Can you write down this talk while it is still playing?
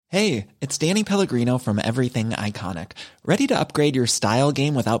Hey, it's Danny Pellegrino from Everything Iconic. Ready to upgrade your style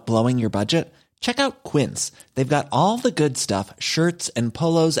game without blowing your budget? Check out Quince. They've got all the good stuff, shirts and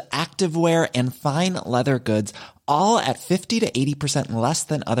polos, activewear, and fine leather goods, all at 50 to 80% less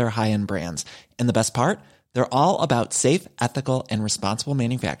than other high-end brands. And the best part? They're all about safe, ethical, and responsible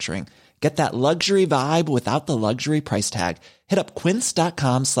manufacturing. Get that luxury vibe without the luxury price tag. Hit up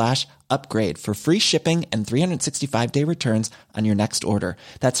quince.com/upgrade for free shipping and 365-day returns on your next order.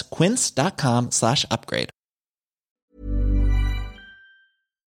 That's quince.com/upgrade.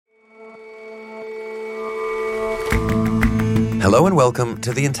 Hello and welcome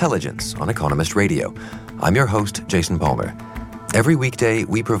to The Intelligence on Economist Radio. I'm your host, Jason Palmer. Every weekday,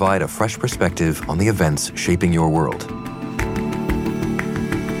 we provide a fresh perspective on the events shaping your world.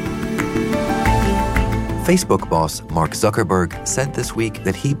 Facebook boss Mark Zuckerberg said this week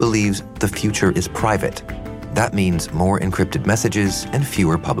that he believes the future is private. That means more encrypted messages and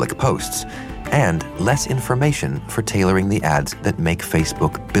fewer public posts, and less information for tailoring the ads that make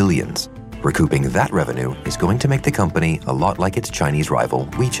Facebook billions. Recouping that revenue is going to make the company a lot like its Chinese rival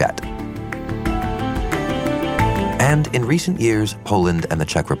WeChat. And in recent years, Poland and the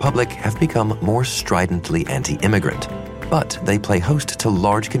Czech Republic have become more stridently anti-immigrant. But they play host to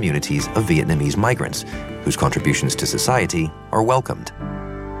large communities of Vietnamese migrants, whose contributions to society are welcomed.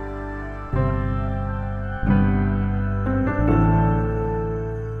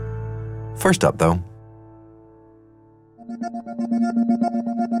 First up, though.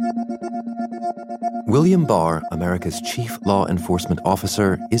 William Barr, America's chief law enforcement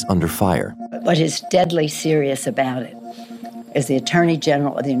officer, is under fire. What is deadly serious about it is the Attorney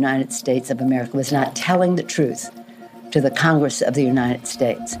General of the United States of America was not telling the truth to the Congress of the United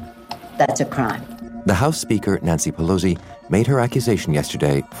States. That's a crime. The House Speaker, Nancy Pelosi, made her accusation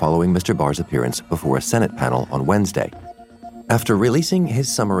yesterday following Mr. Barr's appearance before a Senate panel on Wednesday. After releasing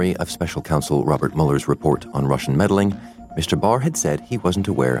his summary of Special Counsel Robert Mueller's report on Russian meddling, Mr. Barr had said he wasn't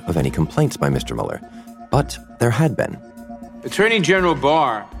aware of any complaints by Mr. Mueller, but there had been. Attorney General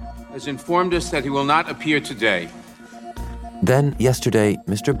Barr has informed us that he will not appear today. Then, yesterday,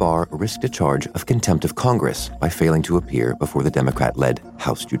 Mr. Barr risked a charge of contempt of Congress by failing to appear before the Democrat-led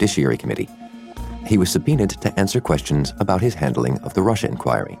House Judiciary Committee. He was subpoenaed to answer questions about his handling of the Russia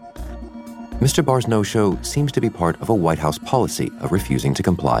inquiry. Mr. Barr's no-show seems to be part of a White House policy of refusing to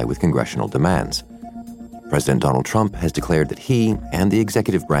comply with congressional demands. President Donald Trump has declared that he and the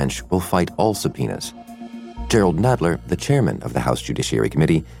executive branch will fight all subpoenas. Gerald Nadler, the chairman of the House Judiciary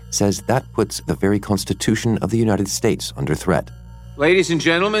Committee, says that puts the very Constitution of the United States under threat. Ladies and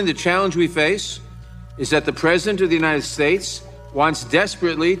gentlemen, the challenge we face is that the President of the United States wants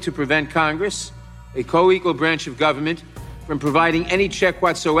desperately to prevent Congress, a co-equal branch of government, from providing any check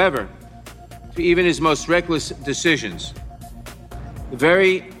whatsoever to even his most reckless decisions. The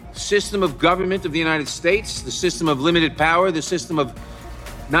very system of government of the United States, the system of limited power, the system of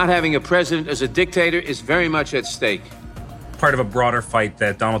not having a president as a dictator is very much at stake. Part of a broader fight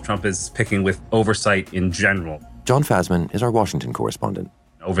that Donald Trump is picking with oversight in general. John Fasman is our Washington correspondent.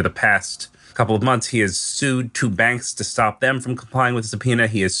 Over the past couple of months, he has sued two banks to stop them from complying with the subpoena.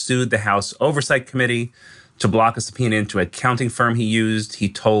 He has sued the House Oversight Committee to block a subpoena into an accounting firm he used. He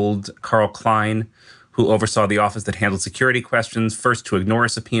told Carl Klein, who oversaw the office that handled security questions, first to ignore a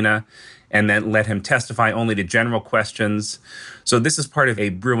subpoena and then let him testify only to general questions. So this is part of a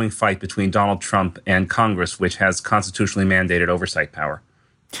brewing fight between Donald Trump and Congress, which has constitutionally mandated oversight power.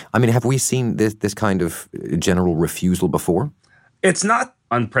 I mean, have we seen this kind of general refusal before? It's not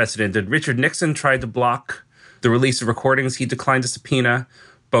unprecedented. Richard Nixon tried to block the release of recordings he declined to subpoena.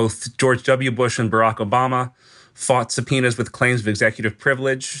 Both George W. Bush and Barack Obama fought subpoenas with claims of executive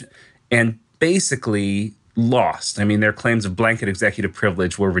privilege and basically lost. I mean, their claims of blanket executive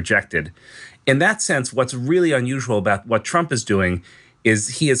privilege were rejected. In that sense, what's really unusual about what Trump is doing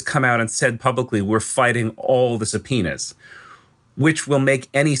is he has come out and said publicly, we're fighting all the subpoenas, which will make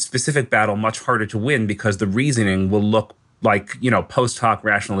any specific battle much harder to win because the reasoning will look like, post hoc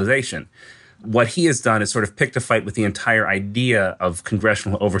rationalization. What he has done is sort of picked a fight with the entire idea of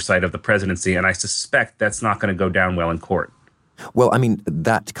congressional oversight of the presidency, and I suspect that's not going to go down well in court. Well, I mean,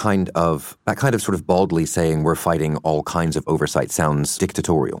 that kind of sort of baldly saying we're fighting all kinds of oversight sounds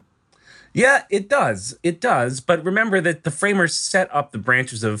dictatorial. Yeah, it does. It does. But remember that the framers set up the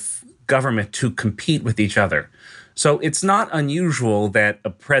branches of government to compete with each other. So it's not unusual that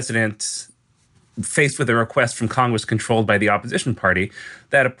a president faced with a request from Congress controlled by the opposition party,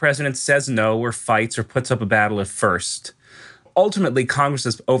 that a president says no or fights or puts up a battle at first. Ultimately,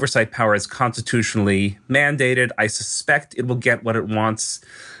 Congress's oversight power is constitutionally mandated. I suspect it will get what it wants.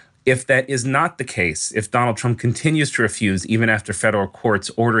 If that is not the case, if Donald Trump continues to refuse even after federal courts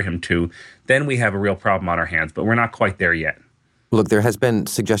order him to, then we have a real problem on our hands. But we're not quite there yet. Look, there has been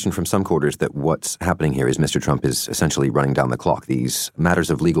suggestion from some quarters that what's happening here is Mr. Trump is essentially running down the clock. These matters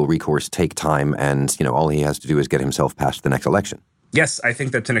of legal recourse take time, and, all he has to do is get himself past the next election. Yes, I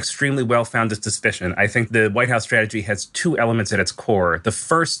think that's an extremely well-founded suspicion. I think the White House strategy has two elements at its core. The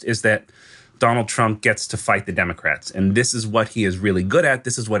first is that Donald Trump gets to fight the Democrats, and this is what he is really good at.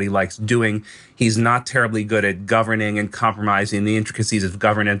 This is what he likes doing. He's not terribly good at governing and compromising the intricacies of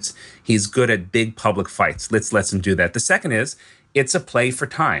governance. He's good at big public fights. Let's let him do that. The second is, it's a play for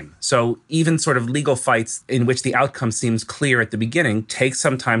time. So even sort of legal fights in which the outcome seems clear at the beginning take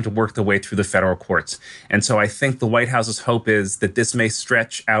some time to work their way through the federal courts. And so I think the White House's hope is that this may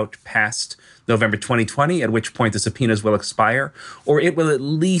stretch out past November 2020, at which point the subpoenas will expire, or it will at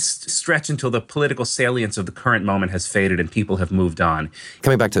least stretch until the political salience of the current moment has faded and people have moved on.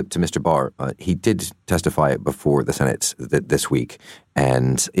 Coming back to Mr. Barr, he did testify before the Senate this week,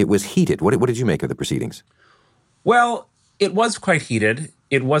 and it was heated. What did you make of the proceedings? Well, it was quite heated.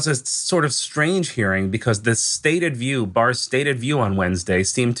 It was a sort of strange hearing because the stated view, Barr's stated view on Wednesday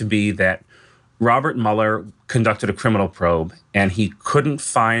seemed to be that Robert Mueller conducted a criminal probe and he couldn't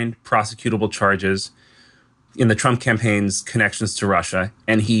find prosecutable charges in the Trump campaign's connections to Russia,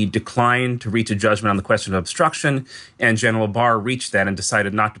 and he declined to reach a judgment on the question of obstruction, and General Barr reached that and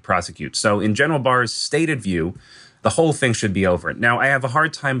decided not to prosecute. So in General Barr's stated view, the whole thing should be over. Now, I have a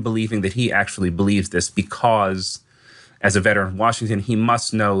hard time believing that he actually believes this because, as a veteran of Washington, he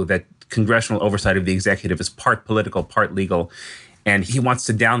must know that congressional oversight of the executive is part political, part legal. And he wants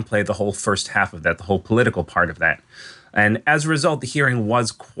to downplay the whole first half of that, the whole political part of that. And as a result, the hearing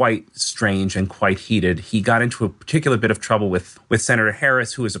was quite strange and quite heated. He got into a particular bit of trouble with Senator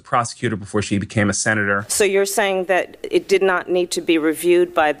Harris, who was a prosecutor before she became a senator. So you're saying that it did not need to be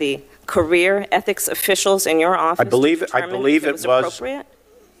reviewed by the career ethics officials in your office? I believe it was appropriate?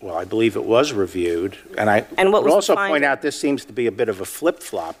 Well, I believe it was reviewed. And I would also point out this seems to be a bit of a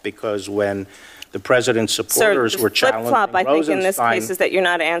flip-flop because when the president's supporters were challenging flip-flop, I think, in this Rosenstein. case is that you're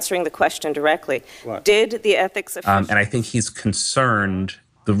not answering the question directly. What? Did the ethics officials... And I think he's concerned.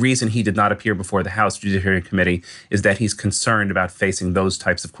 The reason he did not appear before the House Judiciary Committee is that he's concerned about facing those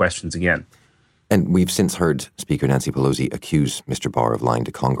types of questions again. And we've since heard Speaker Nancy Pelosi accuse Mr. Barr of lying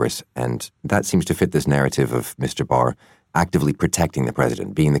to Congress, and that seems to fit this narrative of Mr. Barr actively protecting the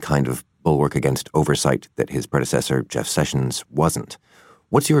president, being the kind of bulwark against oversight that his predecessor, Jeff Sessions, wasn't.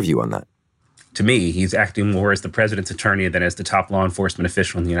 What's your view on that? To me, he's acting more as the president's attorney than as the top law enforcement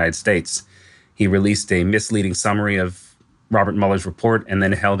official in the United States. He released a misleading summary of Robert Mueller's report and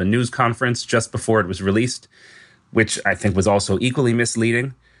then held a news conference just before it was released, which I think was also equally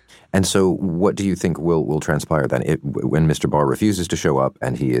misleading. And so what do you think will transpire then? When Mr. Barr refuses to show up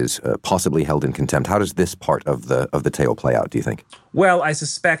and he is possibly held in contempt, how does this part of the tale play out, do you think? Well, I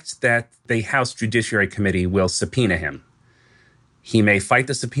suspect that the House Judiciary Committee will subpoena him. He may fight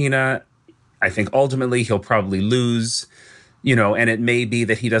the subpoena. I think ultimately he'll probably lose, and it may be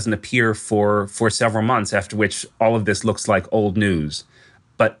that he doesn't appear for several months, after which all of this looks like old news.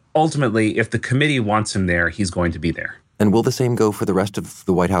 But ultimately, if the committee wants him there, he's going to be there. And will the same go for the rest of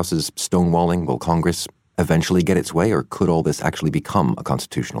the White House's stonewalling? Will Congress eventually get its way, or could all this actually become a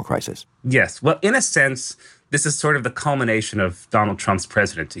constitutional crisis? Yes. Well, in a sense, this is sort of the culmination of Donald Trump's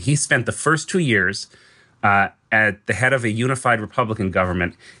presidency. He spent the first 2 years at the head of a unified Republican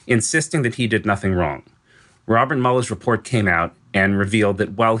government, insisting that he did nothing wrong. Robert Mueller's report came out and revealed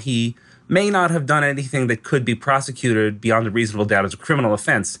that while he may not have done anything that could be prosecuted beyond a reasonable doubt as a criminal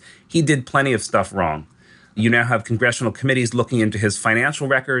offense, he did plenty of stuff wrong. You now have congressional committees looking into his financial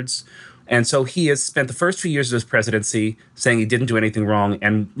records. And so he has spent the first 2 years of his presidency saying he didn't do anything wrong,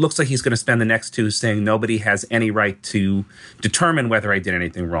 and looks like he's going to spend the next 2 saying nobody has any right to determine whether I did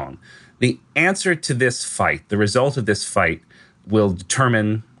anything wrong. The answer to this fight, the result of this fight, will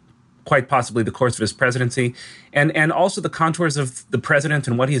determine quite possibly the course of his presidency and also the contours of the president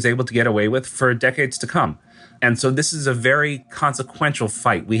and what he is able to get away with for decades to come. And so this is a very consequential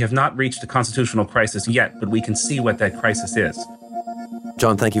fight. We have not reached a constitutional crisis yet, but we can see what that crisis is.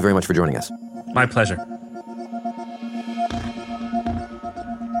 John, thank you very much for joining us. My pleasure.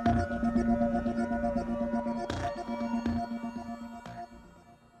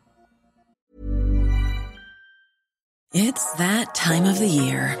 It's that time of the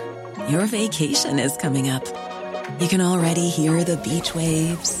year. Your vacation is coming up. You can already hear the beach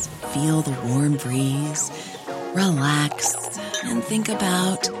waves, feel the warm breeze, relax, and think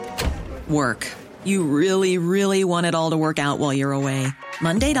about work. You really, really want it all to work out while you're away.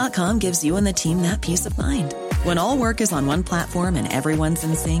 Monday.com gives you and the team that peace of mind. When all work is on one platform and everyone's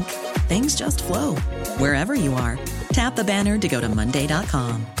in sync, things just flow. Wherever you are, tap the banner to go to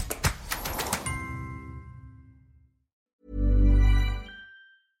Monday.com.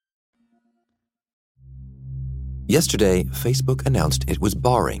 Yesterday, Facebook announced it was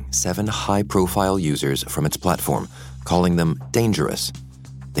barring 7 high-profile users from its platform, calling them dangerous.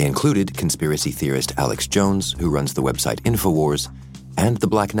 They included conspiracy theorist Alex Jones, who runs the website InfoWars, and the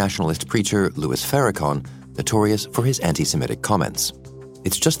black nationalist preacher Louis Farrakhan, notorious for his anti-Semitic comments.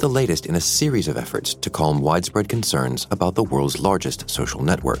 It's just the latest in a series of efforts to calm widespread concerns about the world's largest social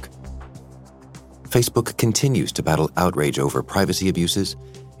network. Facebook continues to battle outrage over privacy abuses.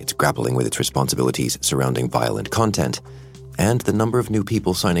 It's grappling with its responsibilities surrounding violent content, and the number of new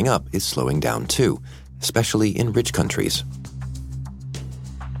people signing up is slowing down too, especially in rich countries.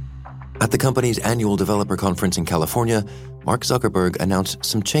 At the company's annual developer conference in California, Mark Zuckerberg announced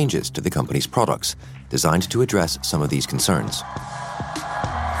some changes to the company's products designed to address some of these concerns.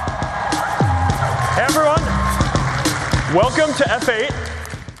 Hey everyone, welcome to F8.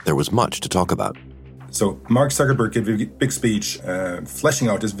 There was much to talk about. So Mark Zuckerberg gave a big speech fleshing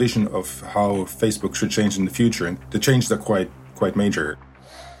out his vision of how Facebook should change in the future, and the changes are quite major.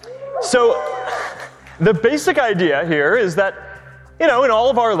 So the basic idea here is that, in all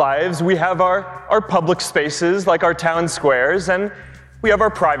of our lives, we have our public spaces, like our town squares, and we have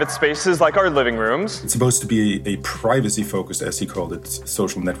our private spaces, like our living rooms. It's supposed to be a privacy-focused, as he called it,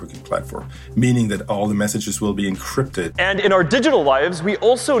 social networking platform, meaning that all the messages will be encrypted. And in our digital lives, we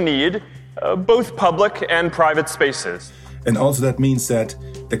also need both public and private spaces. And also that means that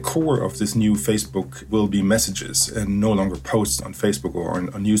the core of this new Facebook will be messages and no longer posts on Facebook or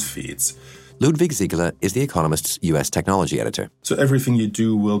on news feeds. Ludwig Siegele is The Economist's U.S. technology editor. So everything you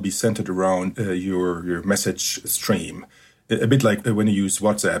do will be centered around your message stream, a bit like when you use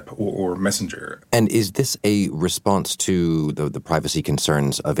WhatsApp or Messenger. And is this a response to the privacy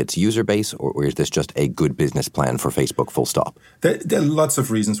concerns of its user base, or is this just a good business plan for Facebook, full stop? There are lots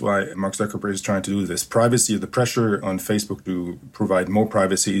of reasons why Mark Zuckerberg is trying to do this. Privacy, the pressure on Facebook to provide more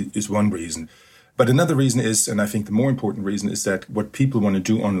privacy is one reason. But another reason is, and I think the more important reason, is that what people want to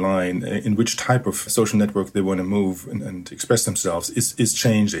do online, in which type of social network they want to move and express themselves, is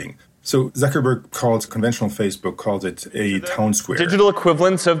changing. So Zuckerberg conventional Facebook calls it a town square. Digital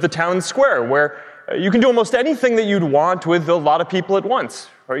equivalents of the town square, where you can do almost anything that you'd want with a lot of people at once.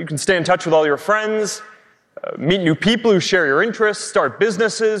 Or you can stay in touch with all your friends, meet new people who share your interests, start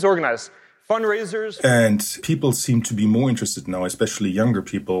businesses, organize fundraisers. And people seem to be more interested now, especially younger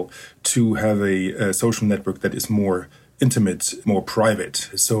people, to have a social network that is more intimate, more private.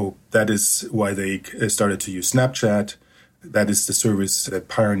 So that is why they started to use Snapchat. That is the service that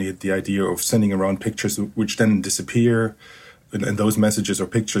pioneered the idea of sending around pictures which then disappear. And those messages or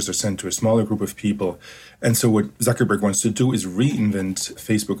pictures are sent to a smaller group of people. And so what Zuckerberg wants to do is reinvent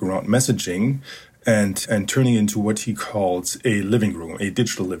Facebook around messaging and turning into what he calls a living room, a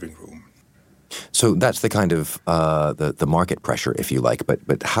digital living room. So that's the kind of the market pressure, if you like.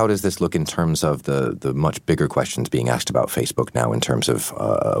 But how does this look in terms of the much bigger questions being asked about Facebook now in terms of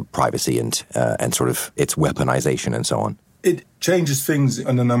privacy and sort of its weaponization and so on? It changes things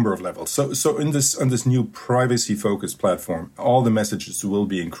on a number of levels. So on this new privacy-focused platform, all the messages will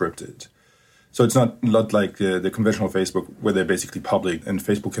be encrypted. So it's not like the conventional Facebook, where they're basically public, and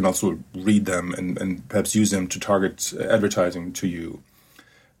Facebook can also read them and perhaps use them to target advertising to you.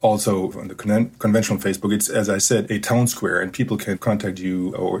 Also, on the conventional Facebook, it's, as I said, a town square, and people can contact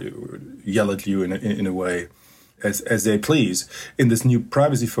you or yell at you in a way as they please. In this new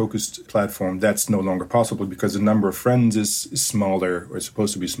privacy-focused platform, that's no longer possible because the number of friends is smaller, or is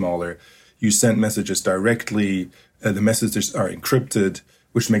supposed to be smaller. You send messages directly. The messages are encrypted,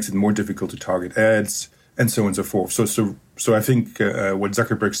 which makes it more difficult to target ads, and so on and so forth. So I think what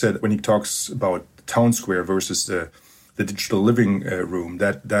Zuckerberg said when he talks about town square versus the digital living room,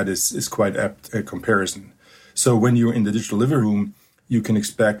 that is quite apt comparison. So when you're in the digital living room, you can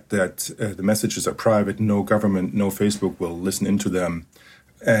expect that the messages are private, no government, no Facebook will listen into them.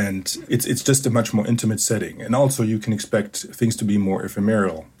 And it's just a much more intimate setting. And also you can expect things to be more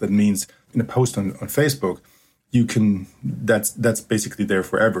ephemeral. That means in a post on Facebook, that's basically there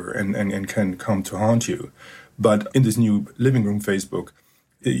forever and can come to haunt you. But in this new living room Facebook,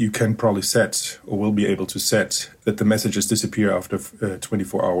 you can probably set, or will be able to set, that the messages disappear after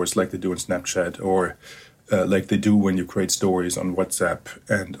 24 hours like they do on Snapchat, or like they do when you create stories on WhatsApp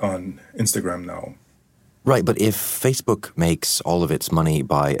and on Instagram now. Right, but if Facebook makes all of its money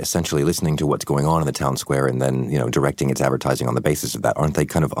by essentially listening to what's going on in the town square and then, directing its advertising on the basis of that, aren't they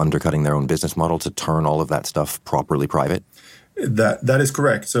kind of undercutting their own business model to turn all of that stuff properly private? That is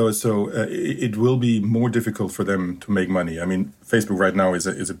correct. So it will be more difficult for them to make money. I mean, Facebook right now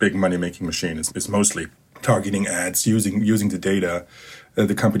is a big money-making machine. It's mostly targeting ads using the data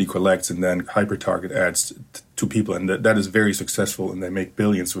the company collects and then hyper-target ads to people. And that is very successful, and they make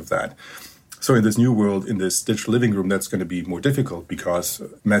billions with that. So in this new world, in this digital living room, that's going to be more difficult because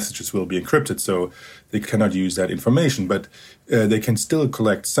messages will be encrypted, so they cannot use that information. But they can still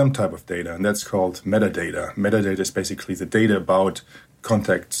collect some type of data, and that's called metadata. Metadata is basically the data about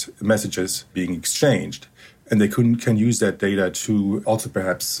contact messages being exchanged. And they can use that data to also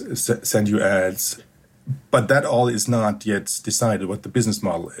perhaps send you ads. But that all is not yet decided what the business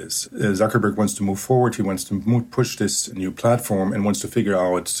model is. Zuckerberg wants to move forward. He wants to push this new platform and wants to figure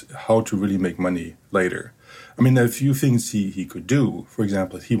out how to really make money later. I mean, there are a few things he could do. For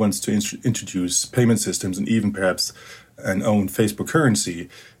example, he wants to introduce payment systems and even perhaps an own Facebook currency.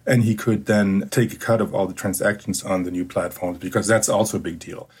 And he could then take a cut of all the transactions on the new platforms, because that's also a big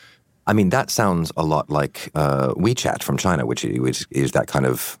deal. I mean, that sounds a lot like WeChat from China, which is that kind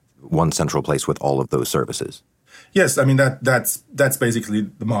of one central place with all of those services. Yes, I mean that's basically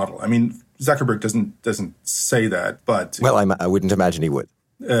the model. I mean, Zuckerberg doesn't say that, but I wouldn't imagine he would.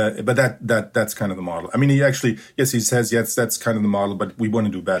 But that's kind of the model. I mean, he says yes, that's kind of the model, but we want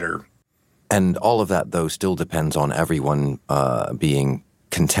to do better. And all of that, though, still depends on everyone being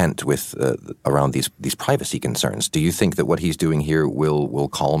content with around these privacy concerns. Do you think that what he's doing here will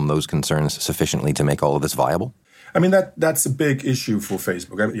calm those concerns sufficiently to make all of this viable? I mean, that's a big issue for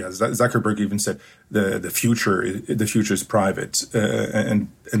Facebook. I mean, yeah, Zuckerberg even said the future is private, and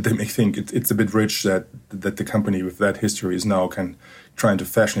they may think it's a bit rich that the company with that history is now trying to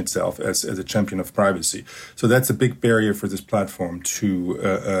fashion itself as a champion of privacy. So that's a big barrier for this platform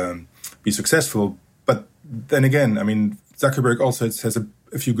to be successful. But then again, I mean, Zuckerberg also has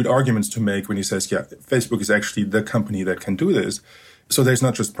a few good arguments to make when he says, yeah, Facebook is actually the company that can do this. So there's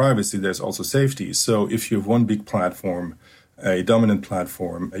not just privacy, there's also safety. So if you have one big platform, a dominant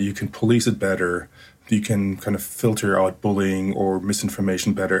platform, you can police it better. You can kind of filter out bullying or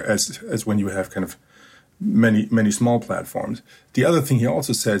misinformation better as when you have kind of many small platforms. The other thing he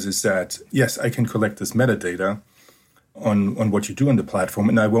also says is that, yes, I can collect this metadata on what you do on the platform,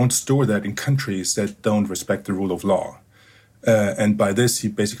 and I won't store that in countries that don't respect the rule of law. And by this, he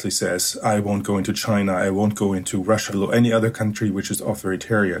basically says, I won't go into China, I won't go into Russia, or any other country which is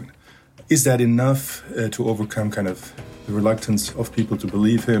authoritarian. Is that enough to overcome kind of the reluctance of people to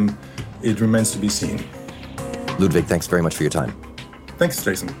believe him? It remains to be seen. Ludwig, thanks very much for your time. Thanks,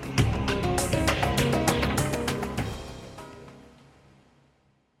 Jason.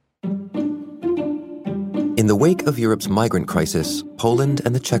 In the wake of Europe's migrant crisis, Poland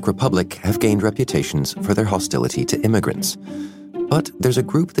and the Czech Republic have gained reputations for their hostility to immigrants. But there's a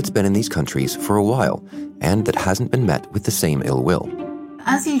group that's been in these countries for a while and that hasn't been met with the same ill will.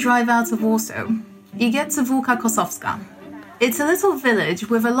 As you drive out of Warsaw, you get to Wólka Kosowska. It's a little village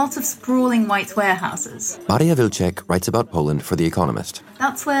with a lot of sprawling white warehouses. Maria Wilczek writes about Poland for The Economist.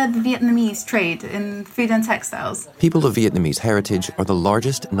 That's where the Vietnamese trade in food and textiles. People of Vietnamese heritage are the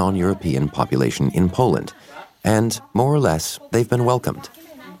largest non-European population in Poland. And, more or less, they've been welcomed.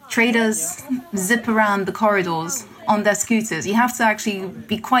 Traders zip around the corridors on their scooters. You have to actually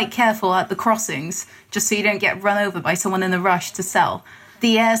be quite careful at the crossings, just so you don't get run over by someone in a rush to sell.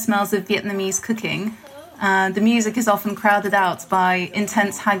 The air smells of Vietnamese cooking. The music is often crowded out by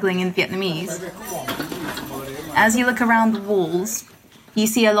intense haggling in Vietnamese. As you look around the walls, you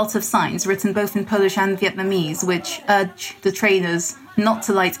see a lot of signs written both in Polish and Vietnamese, which urge the traders not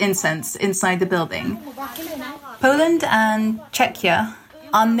to light incense inside the building. Poland and Czechia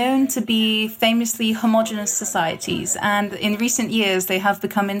are known to be famously homogeneous societies, and in recent years they have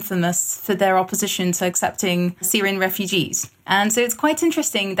become infamous for their opposition to accepting Syrian refugees. And so it's quite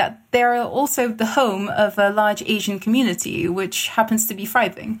interesting that they are also the home of a large Asian community, which happens to be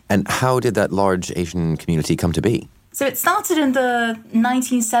thriving. And how did that large Asian community come to be? So it started in the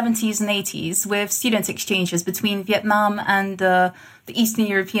 1970s and 80s with student exchanges between Vietnam and the Eastern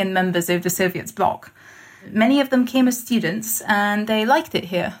European members of the Soviet bloc. Many of them came as students and they liked it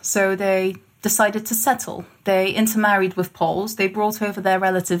here, so they decided to settle. They intermarried with Poles, they brought over their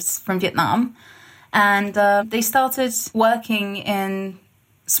relatives from Vietnam, and they started working in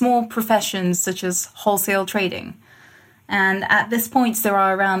small professions such as wholesale trading. And at this point, there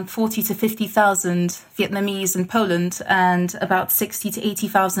are around 40 to 50,000 Vietnamese in Poland and about 60 to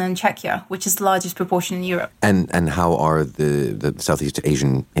 80,000 in Czechia, which is the largest proportion in Europe. And how are the Southeast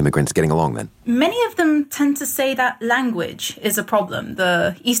Asian immigrants getting along then? Many of them tend to say that language is a problem.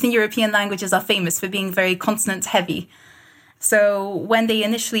 The Eastern European languages are famous for being very consonant heavy. So when they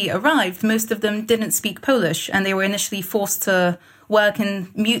initially arrived, most of them didn't speak Polish, and they were initially forced to work in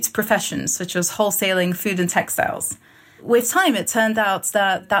mute professions such as wholesaling, food and textiles. With time, it turned out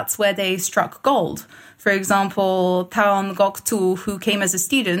that that's where they struck gold. For example, Taon Goktu, who came as a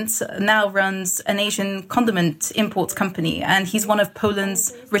student, now runs an Asian condiment import company, and he's one of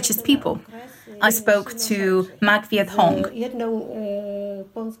Poland's richest people. I spoke to Mag Viet Hong.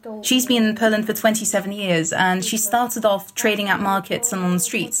 She's been in Poland for 27 years, and she started off trading at markets and on the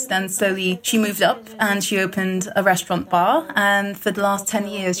streets. Then slowly she moved up and she opened a restaurant bar. And for the last 10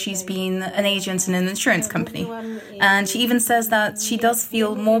 years, she's been an agent in an insurance company. And she even says that she does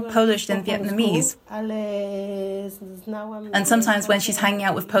feel more Polish than Vietnamese. And sometimes when she's hanging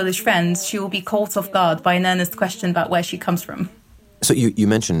out with Polish friends, she will be caught off guard by an earnest question about where she comes from. So you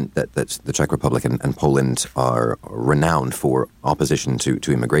mentioned that the Czech Republic and Poland are renowned for opposition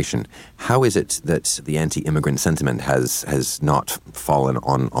to immigration. How is it that the anti-immigrant sentiment has not fallen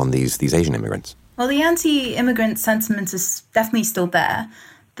on these Asian immigrants? Well, the anti-immigrant sentiment is definitely still there.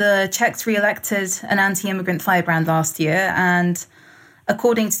 The Czechs re-elected an anti-immigrant firebrand last year, and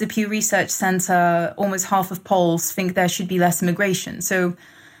according to the Pew Research Center, almost half of Poles think there should be less immigration. So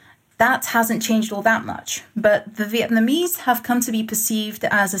that hasn't changed all that much. But the Vietnamese have come to be perceived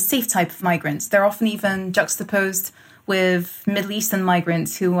as a safe type of migrants. They're often even juxtaposed with Middle Eastern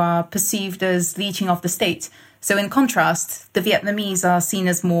migrants who are perceived as leeching off the state. So in contrast, the Vietnamese are seen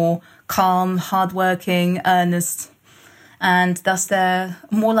as more calm, hardworking, earnest, and thus they're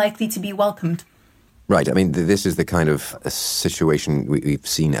more likely to be welcomed. Right. I mean, this is the kind of situation we've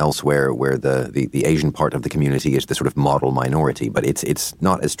seen elsewhere where the Asian part of the community is the sort of model minority, but it's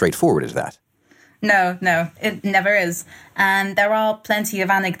not as straightforward as that. No, it never is. And there are plenty of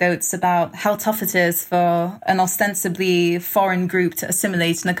anecdotes about how tough it is for an ostensibly foreign group to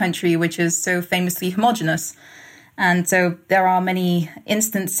assimilate in a country which is so famously homogenous. And so there are many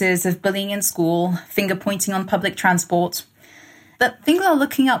instances of bullying in school, finger-pointing on public transport. But things are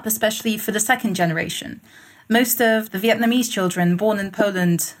looking up, especially for the second generation. Most of the Vietnamese children born in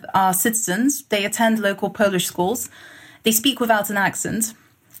Poland are citizens. They attend local Polish schools. They speak without an accent.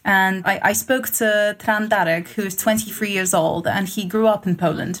 And I spoke to Tran Darek, who is 23 years old, and he grew up in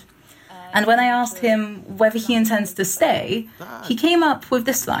Poland. And when I asked him whether he intends to stay, he came up with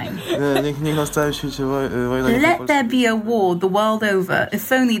this line. Let there be a war the world over if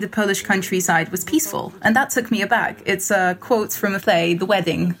only the Polish countryside was peaceful. And that took me aback. It's a quote from a play, The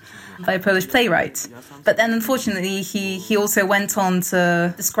Wedding, by a Polish playwright. But then, unfortunately, he also went on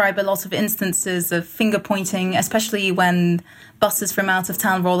to describe a lot of instances of finger-pointing, especially when buses from out of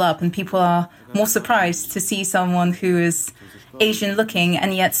town roll up and people are more surprised to see someone who is Asian-looking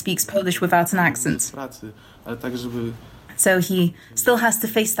and yet speaks Polish without an accent. So he still has to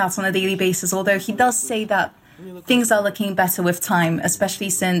face that on a daily basis, although he does say that things are looking better with time,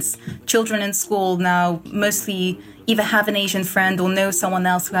 especially since children in school now mostly either have an Asian friend or know someone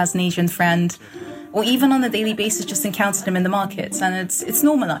else who has an Asian friend, or even on a daily basis just encounter them in the markets, and it's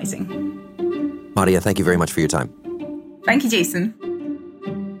normalizing. Maria, thank you very much for your time. Thank you, Jason.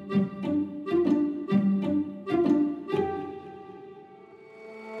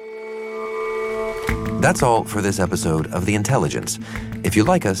 That's all for this episode of The Intelligence. If you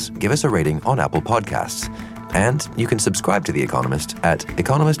like us, give us a rating on Apple Podcasts. And you can subscribe to The Economist at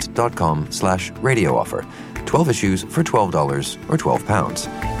economist.com/radio offer. 12 issues for $12 or £12.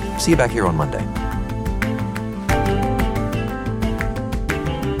 See you back here on Monday.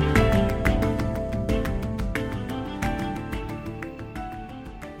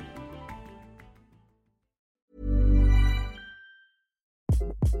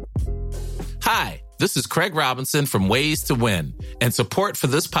 Hi, this is Craig Robinson from Ways to Win, and support for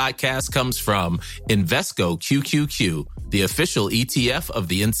this podcast comes from Invesco QQQ, the official ETF of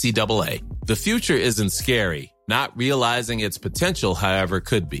the NCAA. The future isn't scary. Not realizing its potential, however,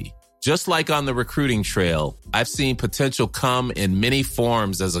 could be. Just like on the recruiting trail, I've seen potential come in many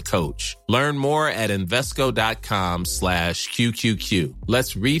forms as a coach. Learn more at Invesco.com/QQQ.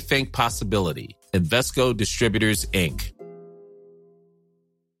 Let's rethink possibility. Invesco Distributors, Inc.